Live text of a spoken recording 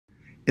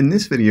In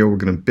this video, we're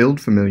going to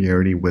build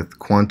familiarity with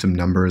quantum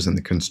numbers and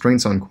the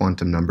constraints on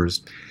quantum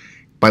numbers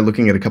by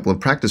looking at a couple of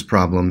practice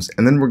problems,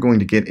 and then we're going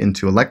to get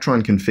into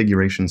electron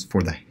configurations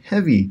for the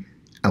heavy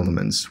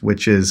elements,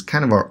 which is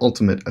kind of our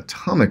ultimate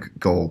atomic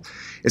goal,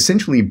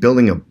 essentially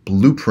building a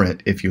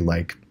blueprint, if you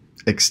like,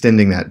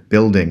 extending that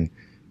building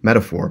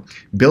metaphor,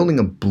 building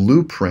a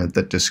blueprint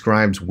that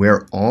describes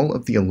where all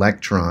of the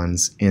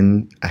electrons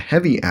in a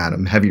heavy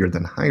atom, heavier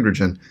than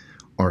hydrogen,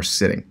 are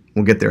sitting.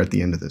 We'll get there at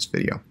the end of this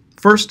video.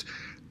 First,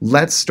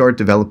 let's start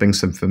developing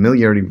some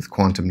familiarity with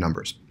quantum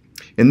numbers.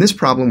 In this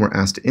problem, we're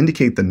asked to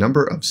indicate the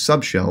number of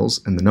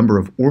subshells and the number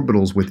of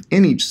orbitals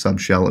within each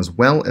subshell, as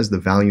well as the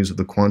values of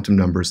the quantum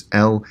numbers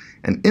L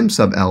and m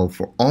sub L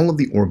for all of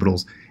the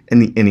orbitals in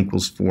the n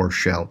equals 4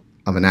 shell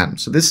of an atom.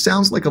 So this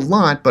sounds like a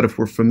lot, but if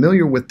we're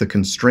familiar with the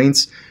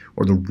constraints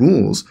or the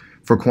rules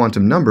for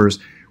quantum numbers,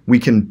 we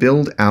can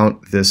build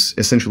out this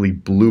essentially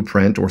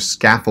blueprint or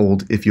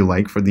scaffold, if you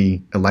like, for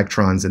the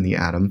electrons in the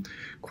atom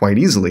quite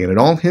easily. And it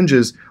all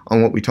hinges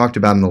on what we talked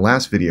about in the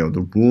last video,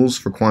 the rules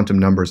for quantum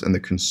numbers and the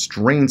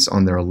constraints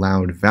on their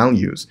allowed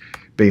values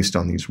based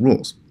on these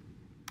rules.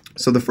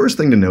 So the first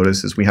thing to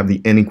notice is we have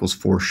the n equals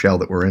 4 shell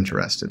that we're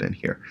interested in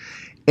here.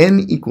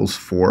 N equals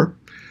 4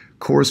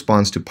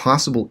 corresponds to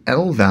possible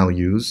L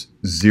values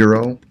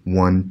 0,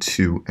 1,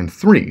 2, and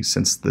 3,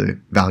 since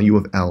the value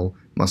of L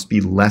must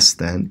be less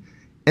than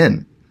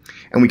n.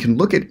 And we can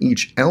look at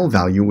each L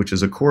value, which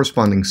is a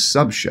corresponding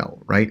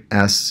subshell, right?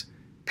 S,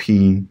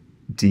 P,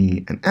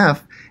 D, and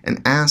F, and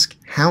ask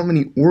how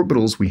many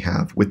orbitals we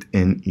have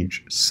within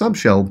each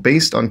subshell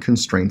based on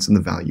constraints in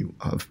the value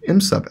of m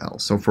sub L.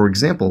 So for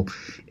example,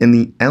 in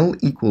the L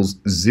equals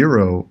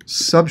 0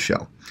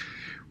 subshell,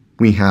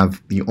 we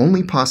have the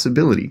only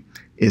possibility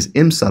is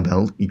m sub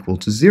L equal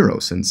to 0,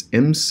 since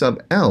m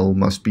sub L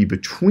must be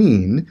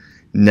between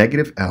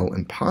negative L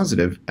and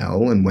positive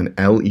L, and when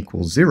L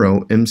equals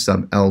 0, m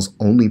sub L's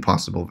only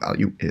possible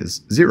value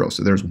is 0.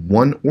 So there's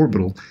one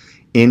orbital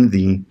in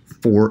the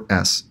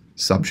 4s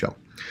subshell.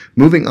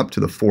 Moving up to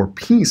the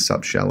 4p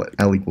subshell at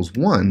L equals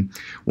 1,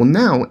 well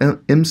now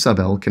m sub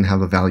L can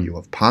have a value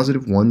of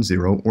positive 1,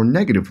 0, or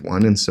negative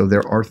 1, and so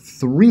there are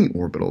 3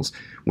 orbitals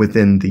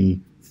within the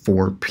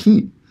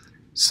 4p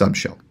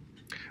subshell.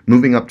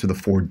 Moving up to the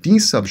 4d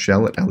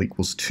subshell at L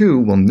equals 2,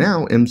 well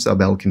now m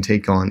sub L can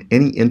take on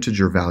any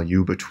integer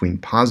value between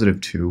positive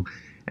 2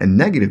 and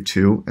negative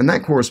 2, and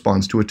that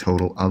corresponds to a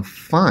total of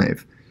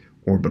 5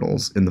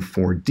 orbitals in the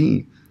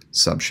 4d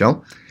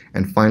subshell.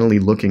 And finally,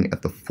 looking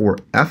at the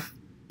 4f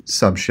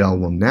subshell,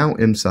 well now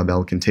m sub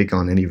L can take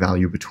on any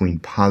value between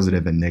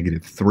positive and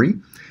negative 3.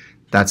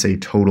 That's a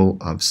total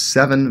of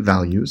 7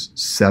 values,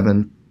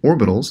 7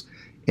 orbitals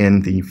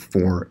in the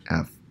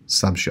 4f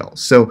subshell.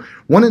 So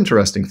one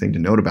interesting thing to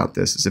note about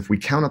this is if we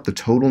count up the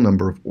total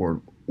number of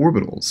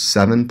orbitals,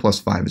 7 plus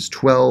 5 is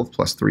 12,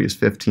 plus 3 is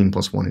 15,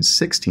 plus 1 is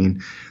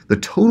 16, the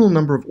total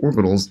number of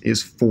orbitals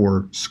is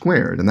 4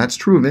 squared. And that's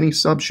true of any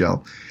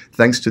subshell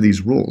thanks to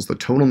these rules. The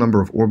total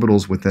number of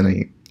orbitals within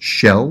a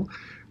shell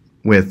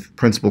with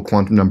principal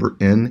quantum number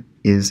n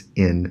is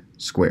n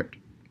squared.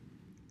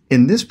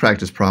 In this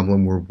practice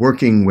problem, we're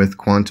working with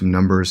quantum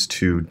numbers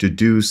to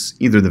deduce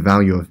either the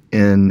value of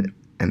n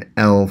and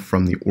L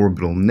from the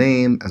orbital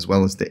name, as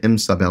well as the m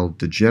sub L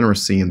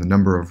degeneracy and the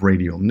number of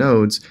radial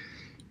nodes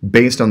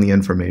based on the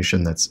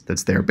information that's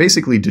there.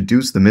 Basically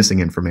deduce the missing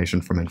information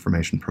from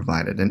information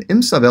provided. And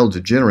m sub L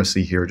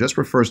degeneracy here just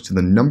refers to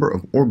the number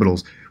of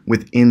orbitals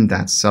within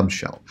that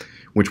subshell,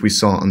 which we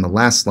saw on the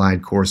last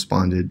slide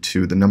corresponded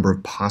to the number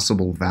of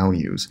possible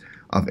values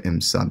of m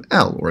sub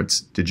L, or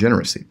its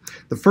degeneracy.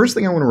 The first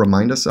thing I want to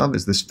remind us of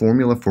is this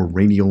formula for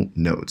radial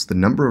nodes. The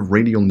number of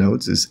radial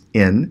nodes is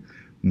n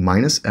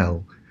minus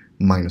L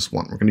minus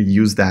 1. We're going to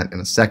use that in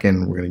a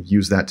second. We're going to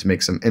use that to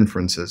make some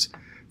inferences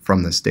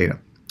from this data.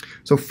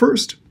 So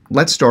first,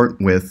 let's start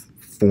with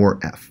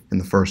 4f in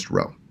the first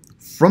row.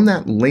 From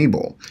that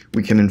label,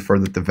 we can infer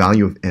that the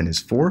value of n is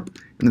 4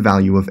 and the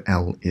value of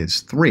L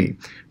is 3.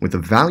 With the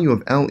value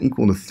of L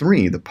equal to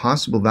 3, the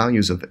possible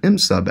values of m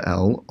sub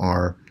L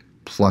are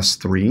plus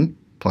 3,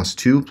 plus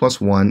 2, plus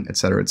 1,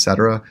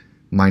 etc.,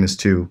 minus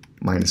 2,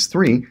 minus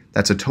 3.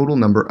 That's a total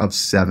number of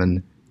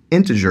 7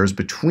 integers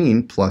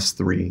between plus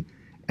 3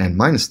 and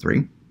minus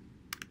 3.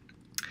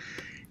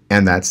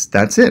 And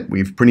that's it.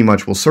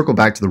 We'll circle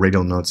back to the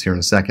radial nodes here in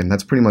a second.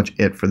 That's pretty much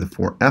it for the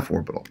 4f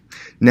orbital.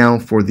 Now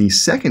for the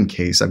second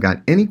case, I've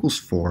got n equals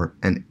 4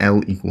 and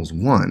L equals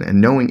 1. And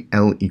knowing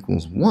L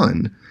equals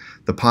 1,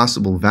 the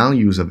possible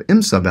values of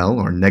m sub L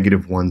are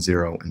negative 1,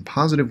 0, and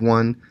positive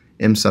 1.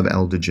 M sub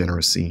L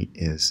degeneracy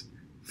is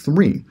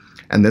 3.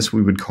 And this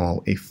we would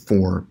call a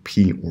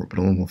 4p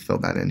orbital, and we'll fill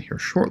that in here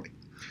shortly.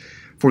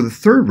 For the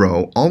third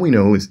row, all we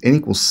know is n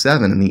equals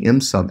 7 and the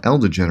m sub L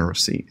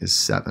degeneracy is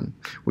 7.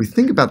 When we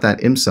think about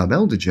that m sub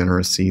L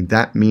degeneracy,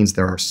 that means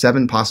there are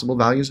 7 possible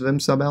values of m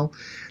sub L.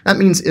 That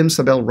means m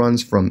sub L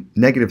runs from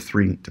negative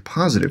 3 to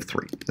positive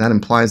 3. That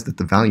implies that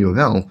the value of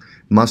L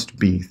must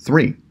be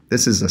 3.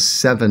 This is a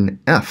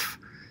 7f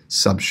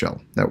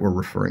subshell that we're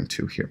referring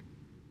to here.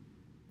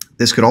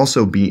 This could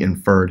also be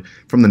inferred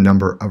from the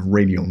number of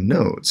radial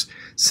nodes.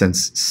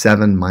 Since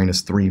 7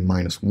 minus 3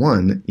 minus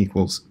 1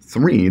 equals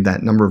 3,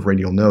 that number of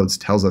radial nodes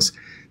tells us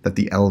that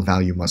the L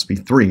value must be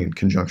 3 in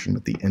conjunction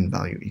with the N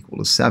value equal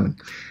to 7.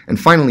 And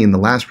finally, in the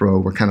last row,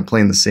 we're kind of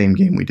playing the same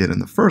game we did in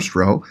the first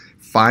row.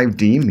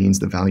 5D means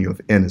the value of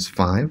N is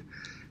 5.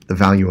 The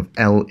value of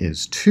L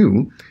is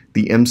 2.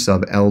 The M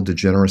sub L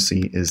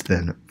degeneracy is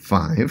then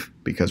 5,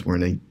 because we're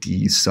in a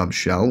D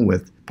subshell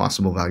with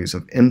possible values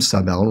of M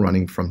sub L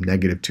running from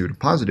 -2 to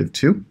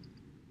 +2,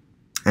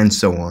 and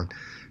so on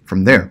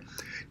from there.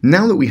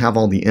 Now that we have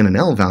all the N and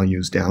L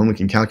values down, we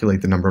can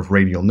calculate the number of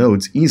radial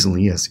nodes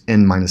easily as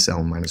N minus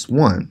L minus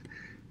 1.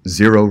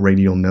 0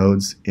 radial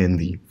nodes in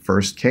the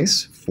first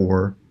case,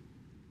 4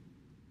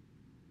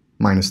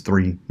 minus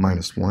 3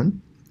 minus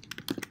 1.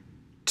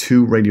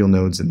 2 radial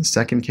nodes in the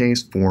second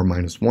case, 4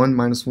 minus 1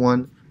 minus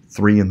 1.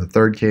 3 in the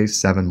third case,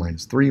 7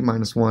 minus 3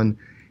 minus 1.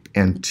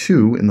 And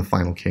 2 in the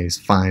final case,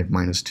 5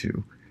 minus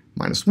 2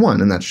 minus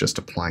 1, and that's just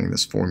applying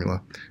this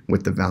formula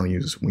with the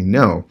values we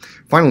know.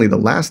 Finally, the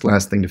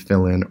last thing to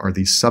fill in are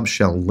these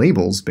subshell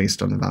labels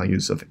based on the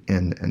values of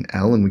N and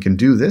L, and we can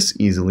do this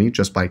easily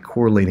just by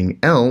correlating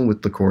L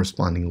with the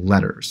corresponding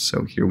letters.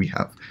 So here we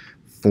have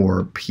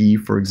for P,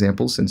 for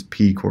example, since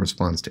P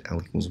corresponds to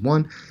L equals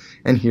 1,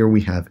 and here we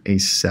have a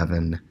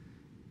 7F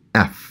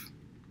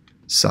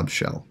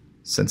subshell,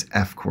 since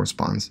F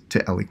corresponds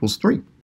to L equals 3.